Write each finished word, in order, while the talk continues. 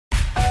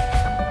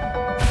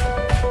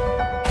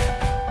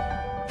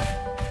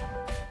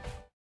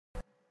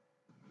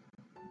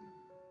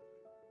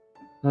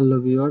Hello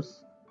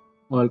viewers,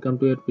 welcome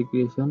to ARP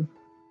Creation.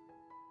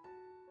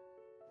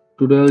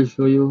 Today I'll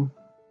show you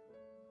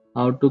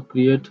how to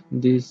create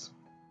this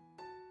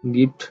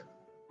gift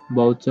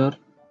voucher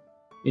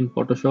in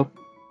Photoshop.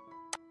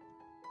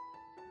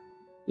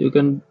 You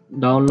can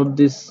download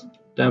this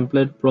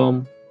template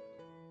from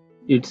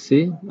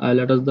Etsy. I'll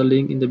attach the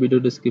link in the video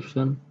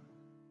description.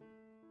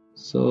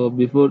 So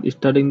before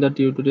starting the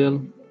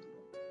tutorial,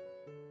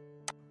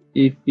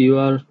 if you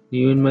are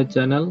new in my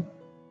channel,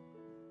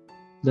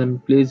 then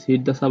please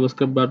hit the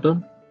subscribe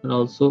button and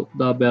also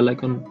the bell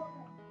icon.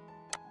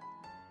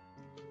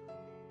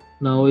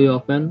 Now we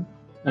open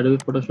Adobe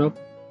Photoshop,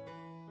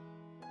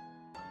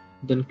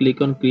 then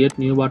click on create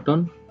new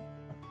button.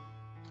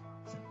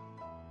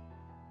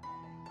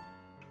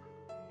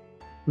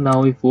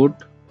 Now we put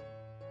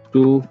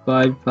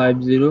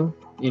 2550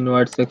 in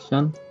white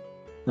section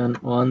and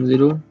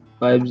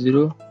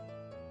 1050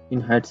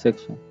 in height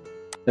section.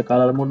 The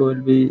color mode will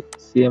be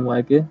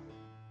CMYK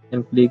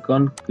and click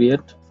on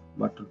create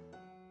button.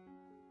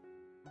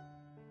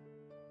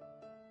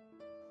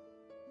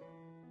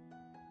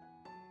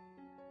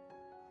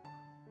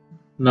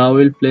 Now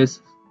we'll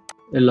place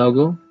a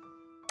logo.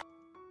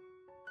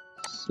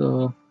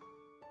 So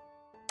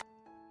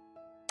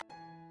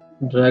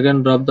drag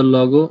and drop the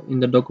logo in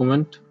the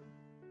document.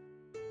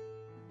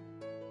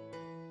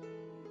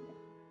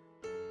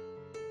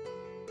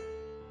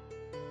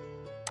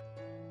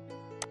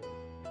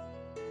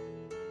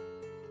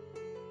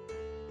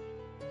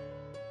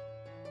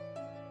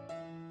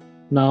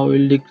 Now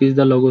we'll decrease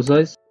the logo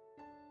size.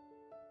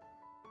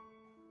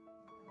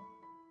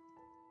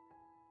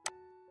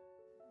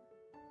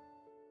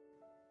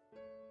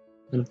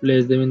 And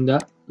place them in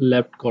the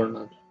left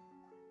corner.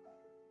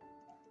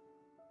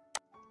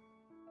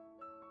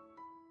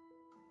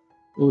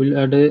 We will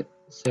add a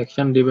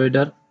section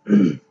divider.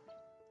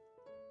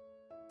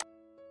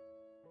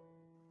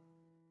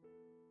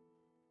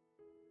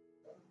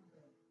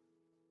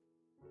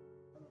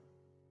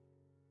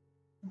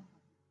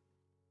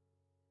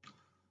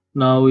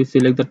 Now we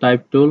select the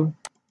type tool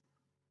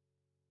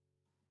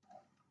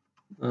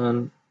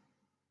and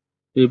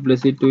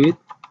replace it with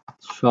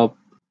shop.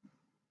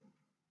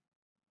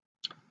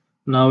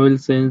 Now we'll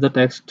change the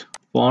text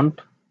font.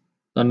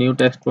 The new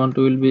text font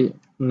will be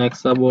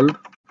Nexa bold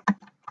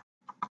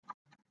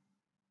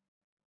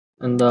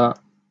and the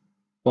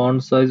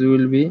font size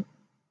will be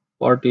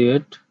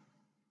 48.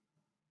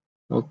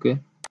 Okay,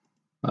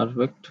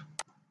 perfect.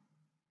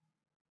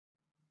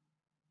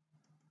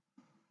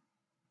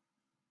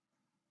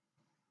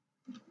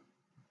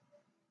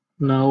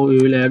 Now we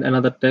will add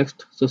another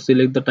text. So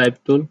select the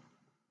type tool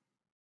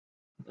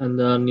and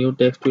the new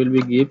text will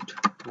be gift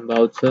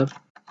voucher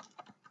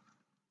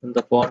and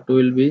the font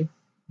will be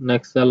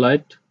Nexa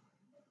light.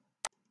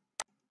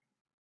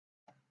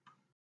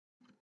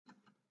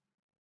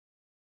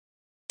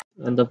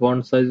 And the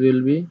font size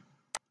will be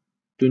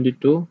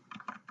 22.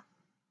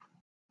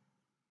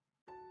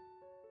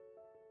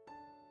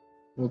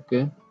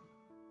 Okay,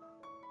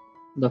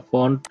 the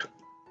font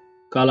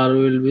color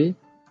will be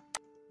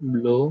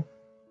blue.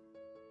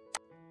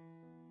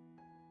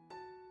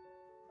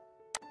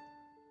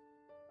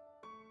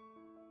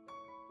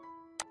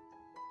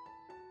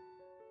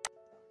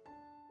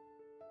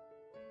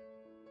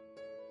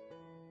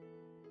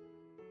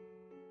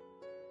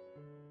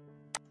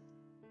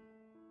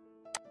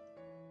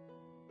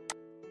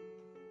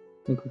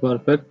 Okay,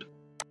 perfect.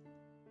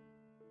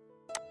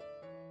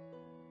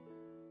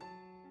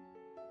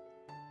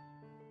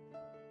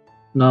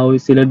 Now we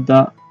select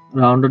the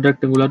rounded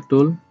rectangular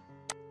tool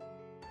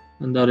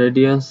and the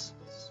radius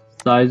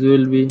size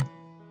will be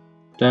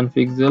 10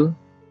 pixel.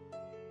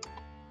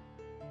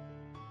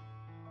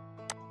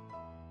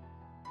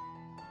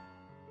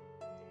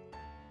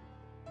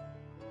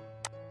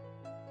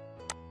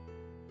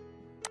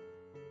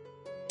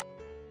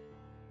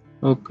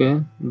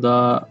 Okay,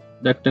 the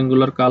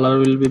rectangular color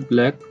will be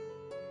black.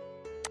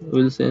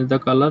 We'll change the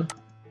color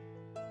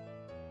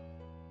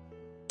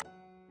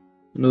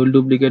and we'll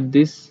duplicate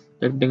this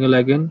rectangle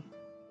again.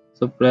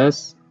 So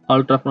press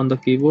Alt from the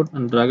keyboard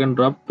and drag and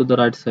drop to the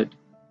right side.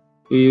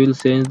 We will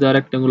change the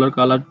rectangular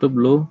color to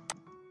blue.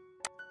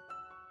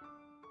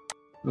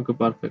 Okay,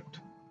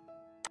 perfect.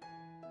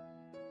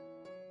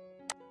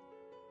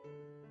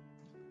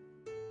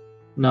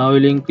 Now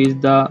we'll increase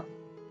the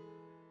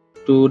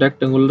two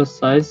rectangular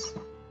size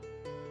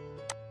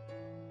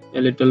a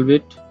little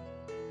bit.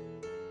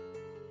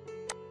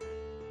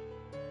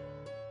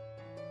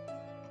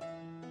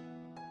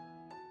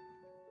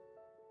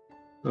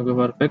 Okay,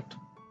 perfect.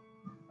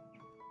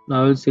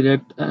 Now we'll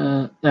select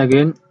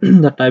again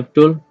the type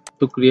tool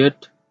to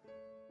create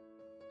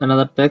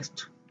another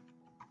text.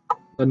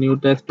 The new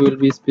text will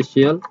be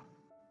special.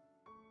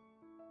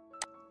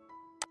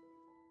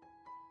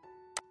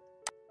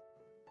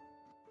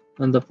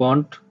 And the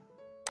font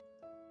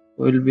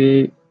will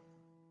be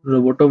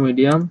Roboto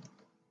medium.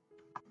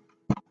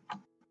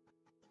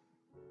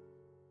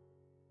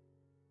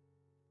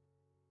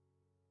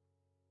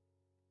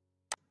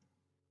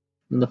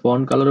 And the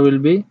font color will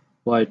be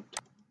white.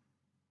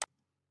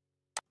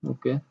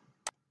 Okay,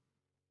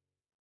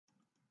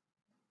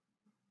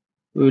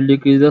 we will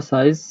decrease the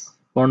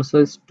font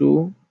size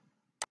to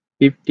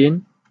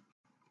 15.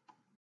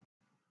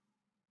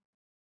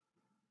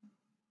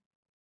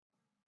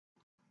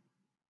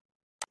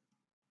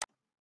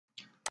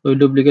 We will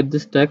duplicate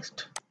this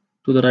text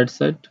to the right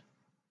side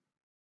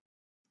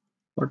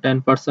for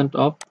 10%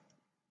 off.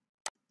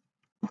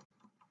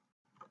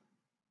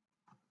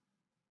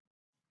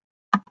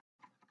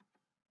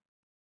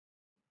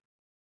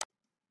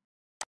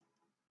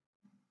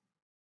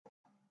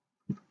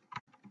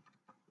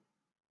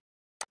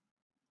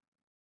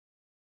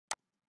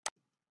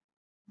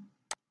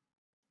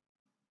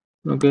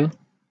 Okay,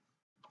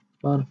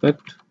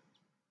 perfect.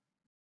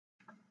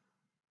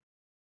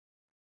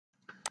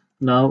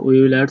 Now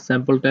we will add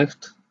sample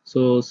text.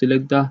 So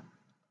select the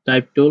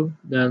type tool,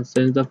 then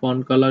change the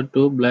font color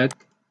to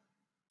black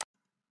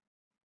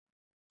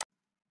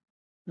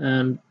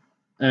and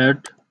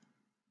add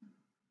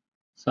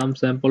some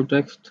sample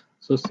text.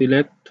 So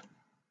select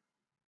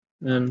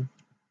and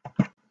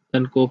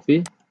then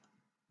copy,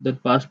 then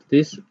paste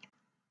this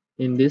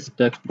in this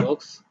text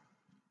box.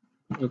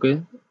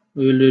 Okay,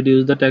 we will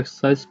reduce the text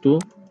size to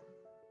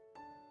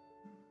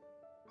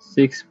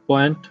 6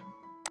 point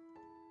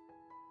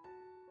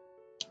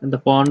and the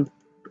font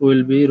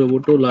will be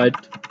Roboto Light.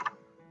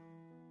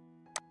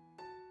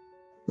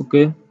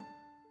 Okay,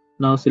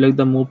 now select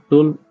the move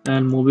tool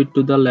and move it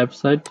to the left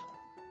side.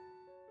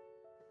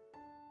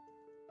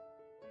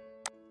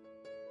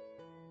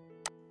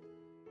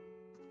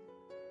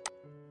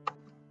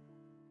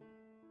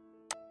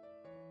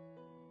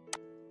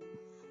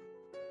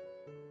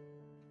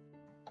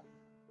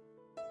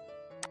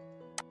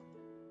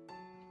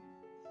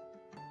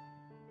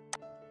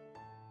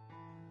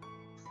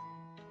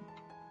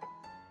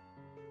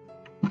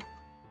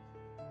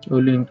 We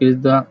will increase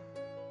the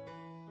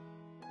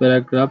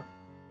paragraph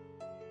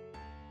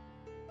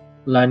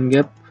line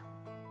gap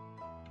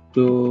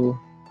to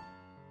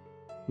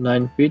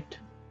 9 feet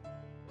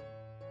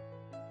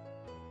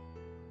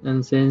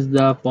and change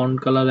the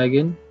font color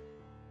again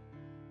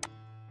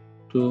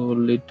to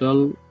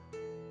little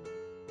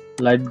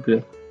light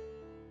gray.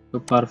 So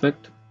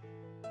perfect.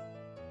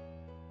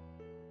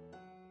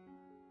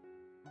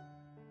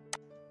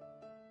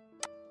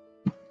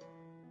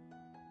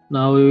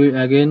 Now we will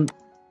again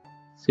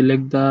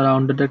select the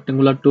rounded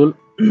rectangular tool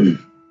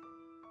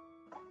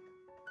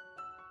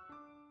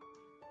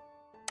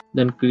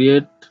then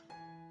create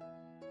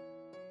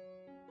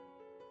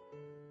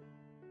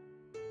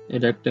a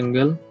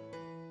rectangle.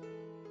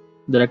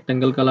 The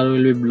rectangle color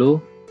will be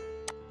blue.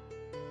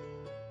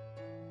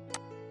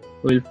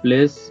 We will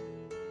place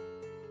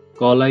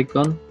call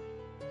icon.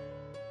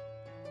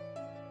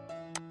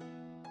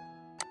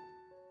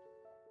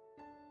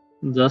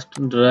 Just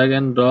drag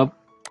and drop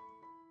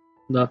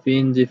the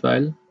PNG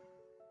file.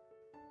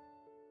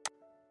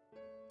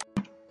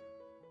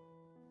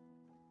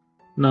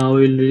 Now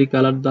we will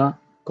recolor the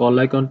call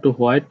icon to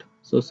white.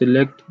 So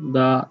select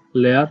the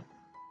layer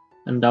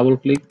and double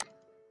click.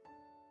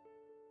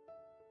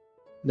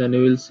 Then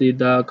you will see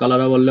the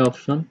color overlay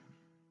option.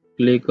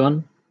 Click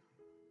on,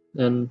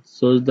 then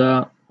shows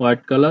the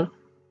white color.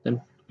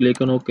 Then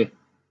click on OK.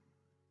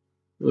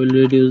 We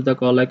will reduce the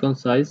call icon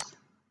size.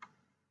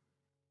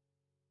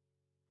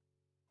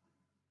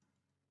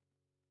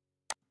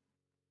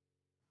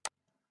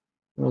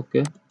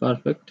 Okay,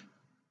 perfect.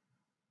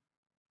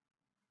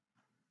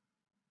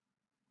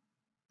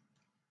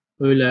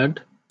 We will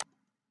add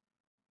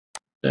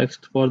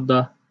text for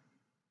the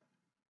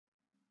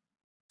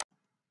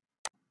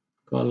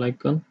call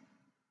icon.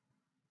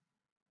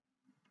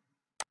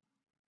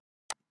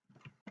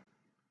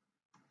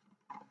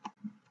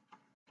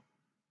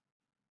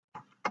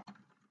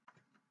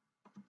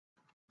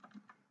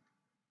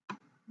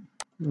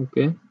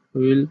 Okay,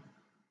 we will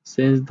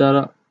change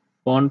the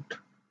font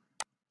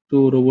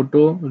to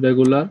Roboto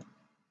regular.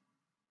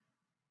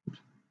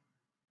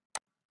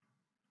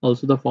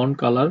 Also the font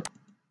color.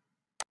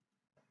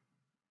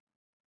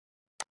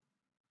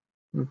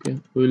 Okay,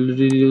 we will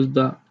reduce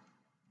the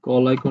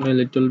call icon a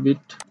little bit.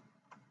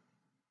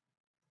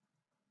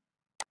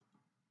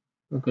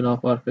 Okay, now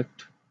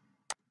perfect.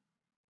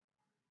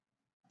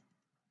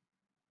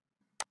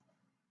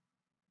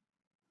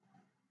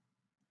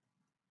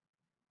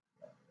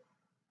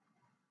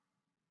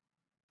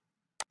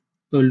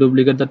 We will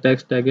duplicate the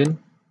text again.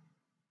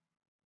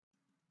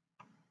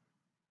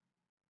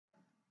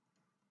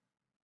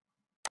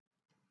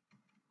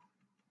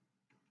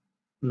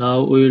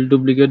 Now we will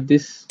duplicate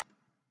this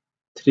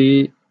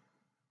 3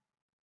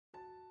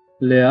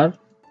 layer.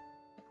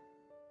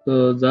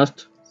 So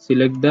just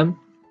select them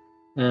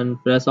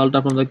and press Alt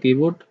from the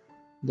keyboard,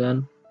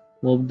 then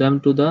move them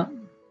to the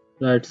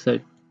right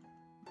side.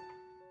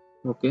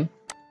 Okay,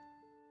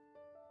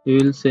 we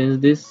will change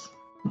this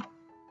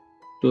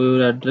to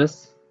your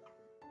address.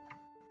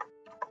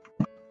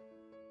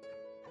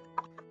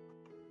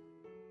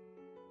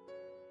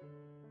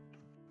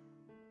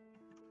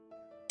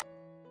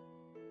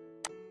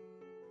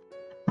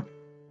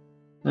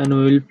 And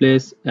we will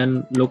place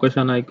an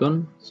location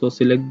icon. So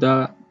select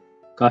the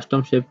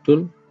custom shape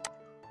tool,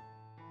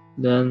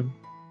 then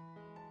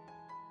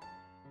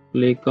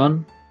click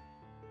on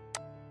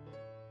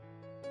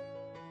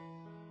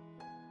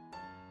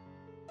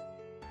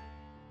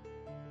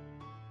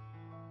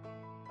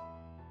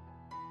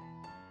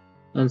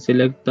and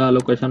select the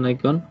location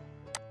icon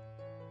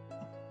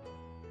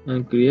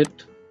and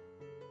create.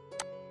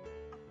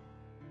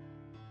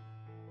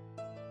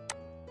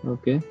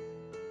 Okay,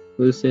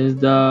 we'll change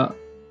the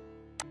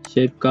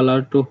shape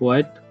color to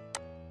white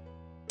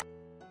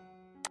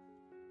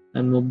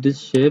and move this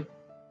shape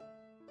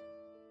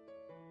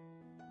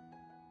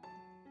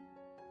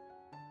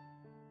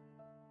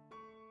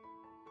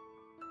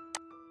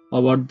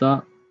about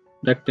the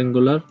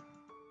rectangular.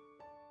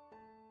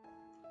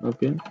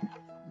 Okay,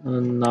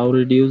 and now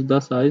reduce the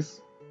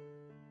size.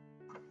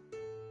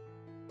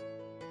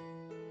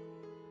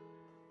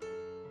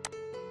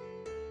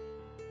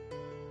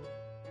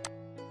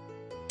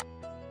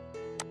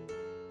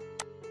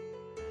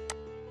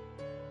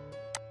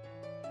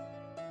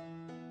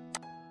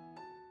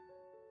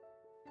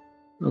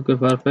 Okay,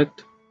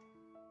 perfect.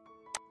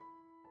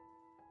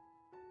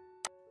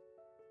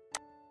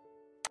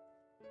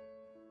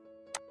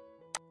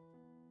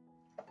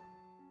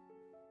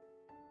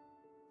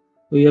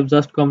 We have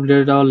just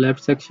completed our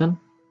left section.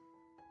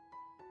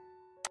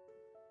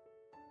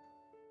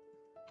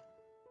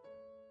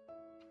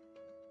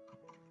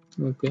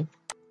 Okay,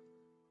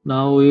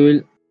 now we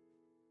will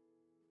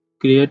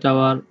create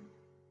our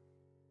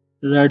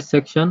right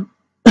section.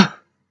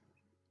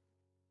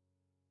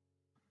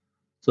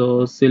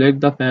 So select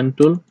the pen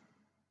tool.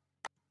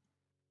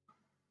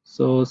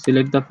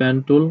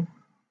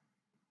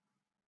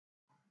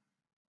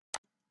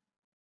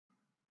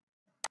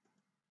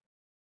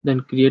 Then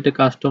create a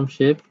custom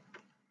shape.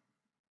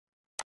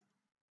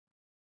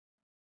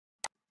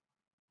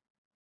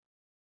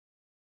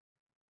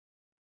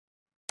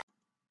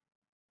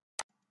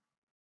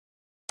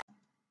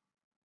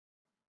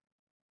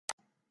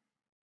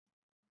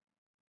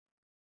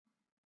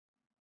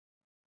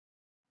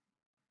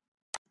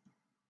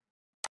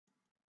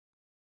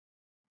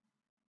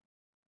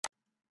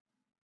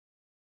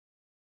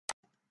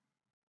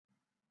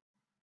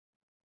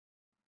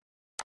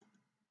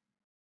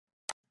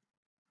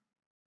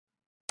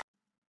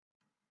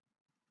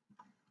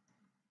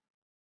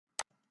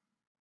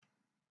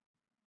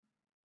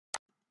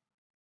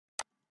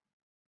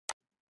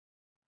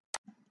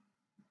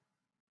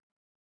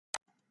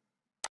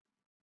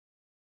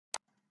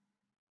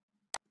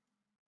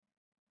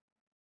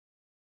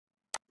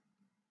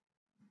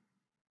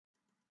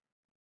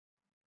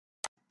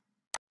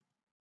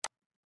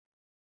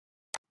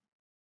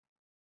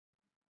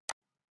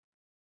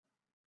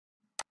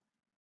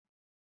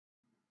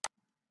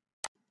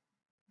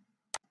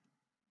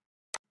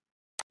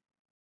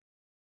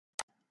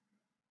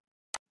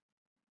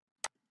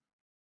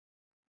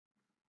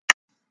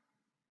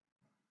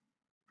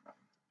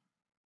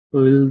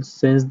 We will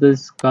change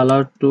this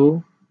color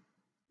to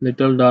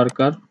little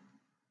darker.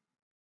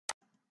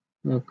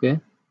 Okay,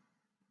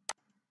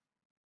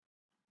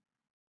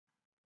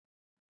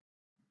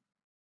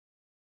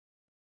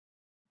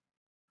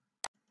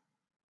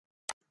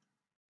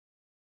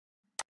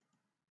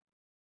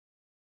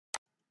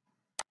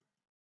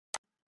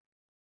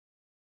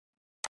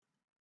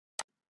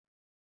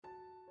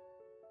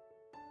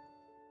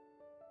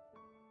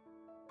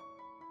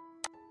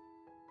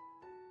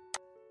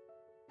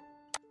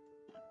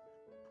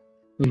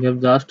 we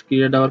have just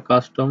created our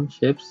custom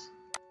shapes.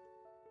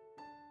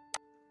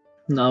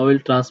 Now we'll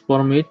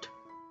transform it.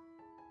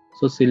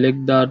 So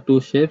select the two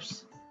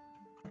shapes.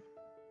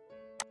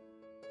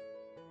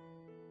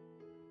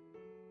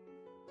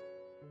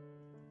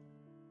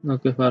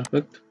 Okay,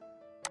 perfect.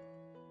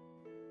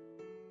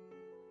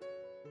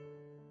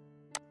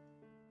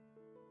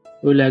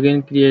 We'll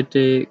again create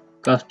a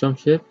custom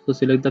shape. So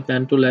select the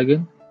pen tool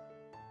again.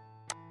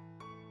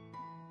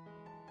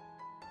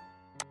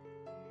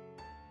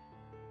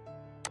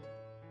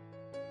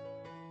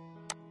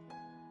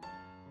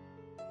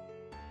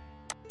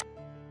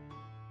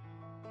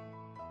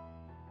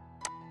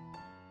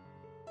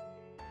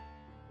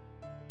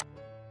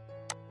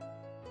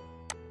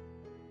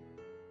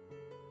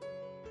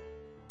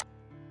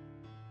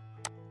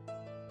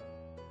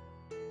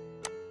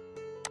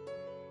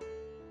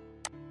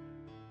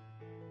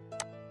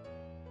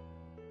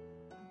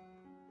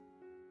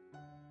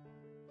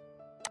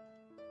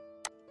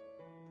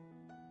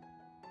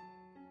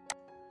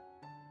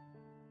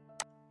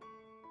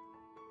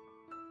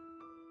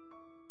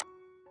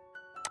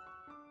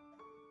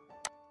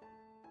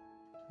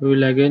 We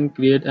will again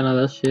create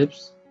another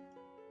shapes.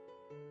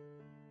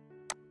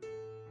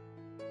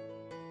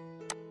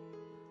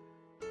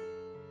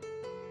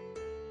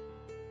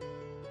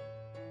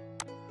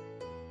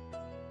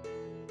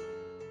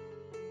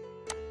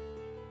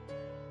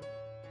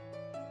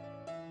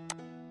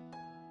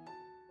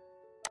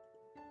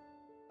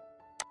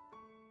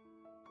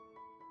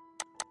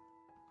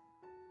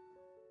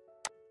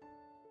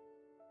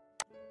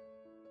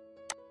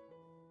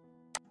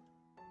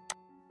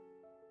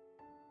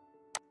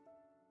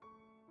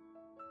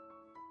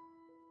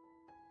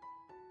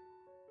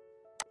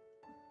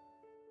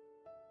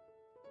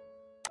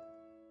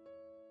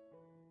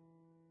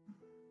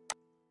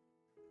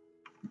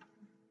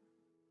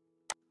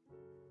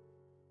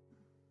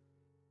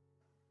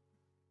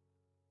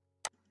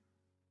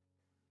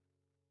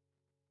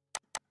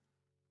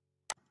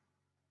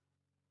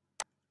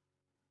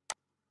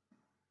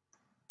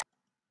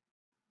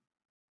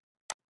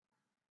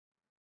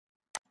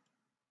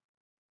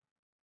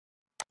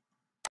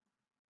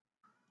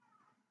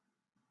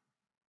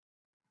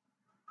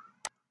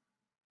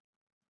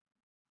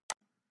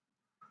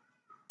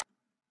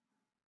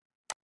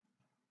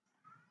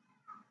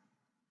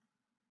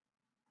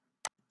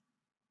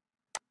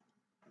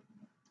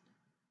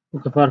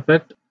 Okay,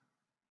 perfect.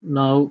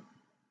 Now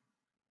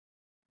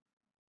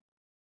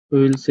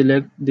we will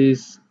select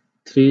these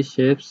three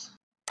shapes,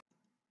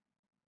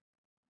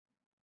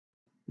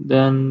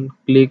 then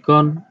click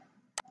on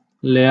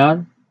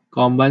layer,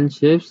 combine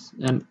shapes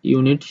and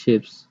unit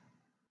shapes.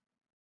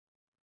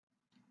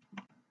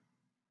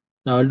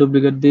 Now I'll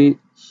duplicate the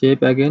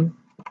shape again,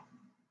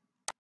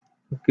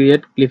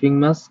 create clipping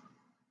mask,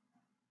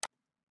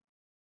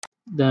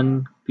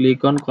 then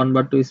click on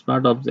convert to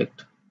smart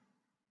object.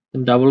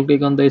 Then double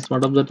click on the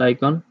smart object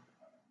icon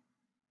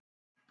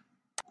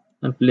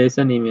and place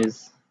an image.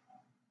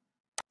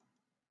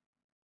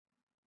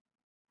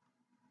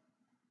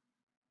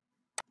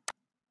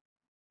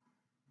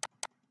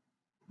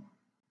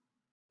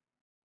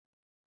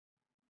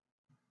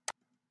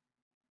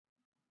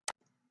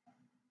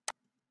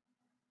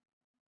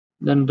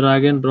 Then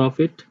drag and drop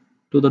it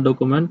to the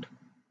document.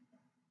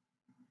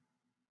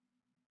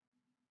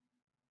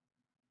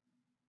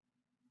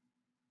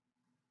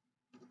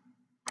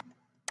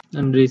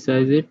 And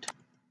resize it.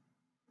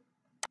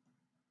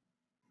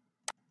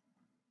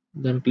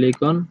 Then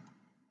click on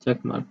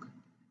check mark.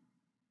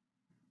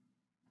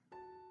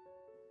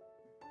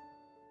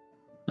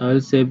 I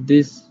will save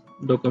this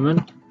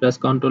document. Press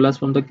Ctrl S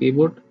from the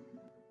keyboard.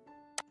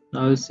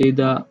 Now I will see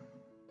the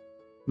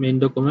main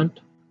document.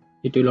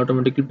 It will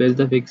automatically paste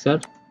the picture.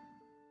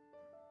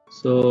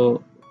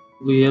 So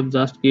we have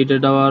just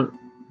created our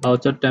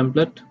voucher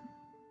template.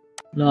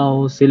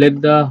 Now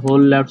select the whole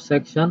left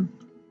section,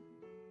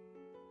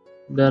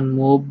 then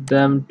move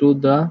them to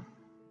the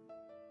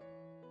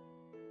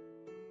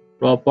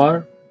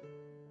proper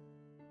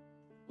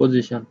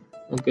position.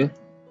 Okay,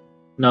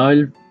 now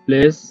I'll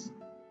place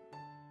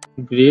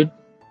grid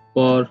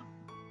for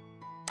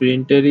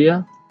print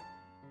area.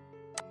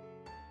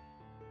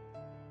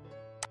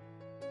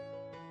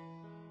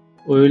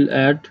 We will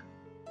add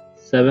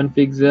 7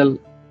 pixel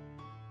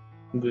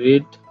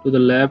grid to the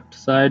left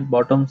side,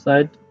 bottom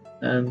side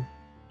and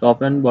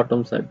top and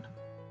bottom side.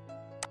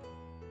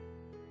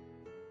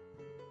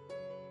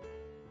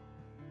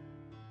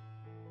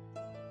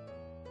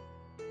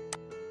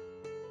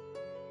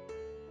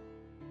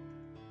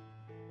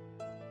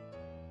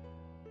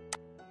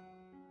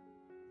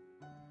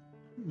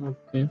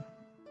 Okay,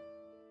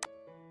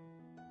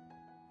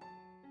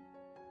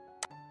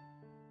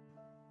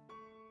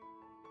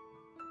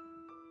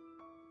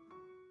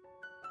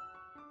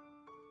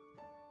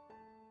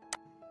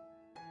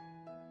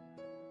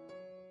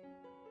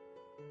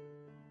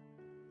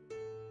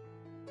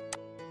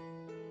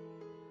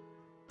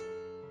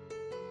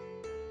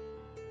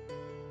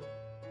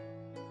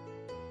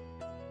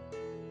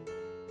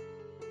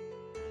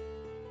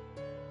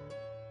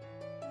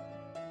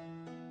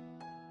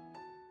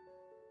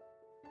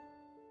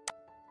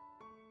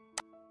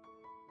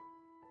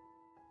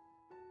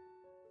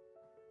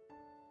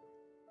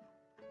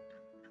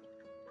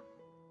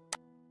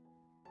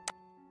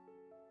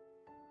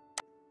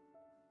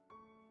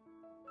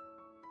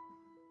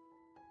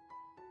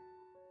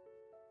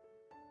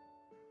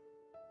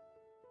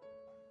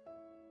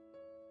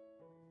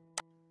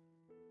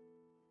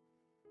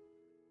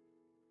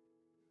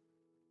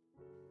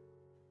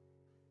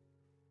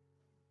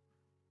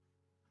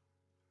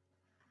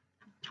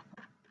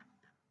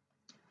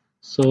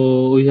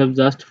 so we have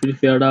just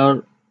prepared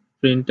our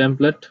print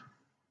template.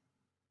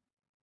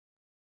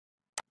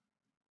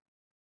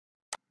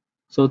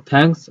 So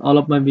thanks all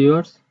of my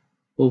viewers.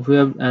 Hope you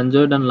have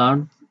enjoyed and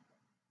learned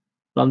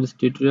from this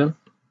tutorial.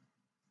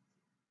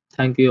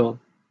 Thank you all.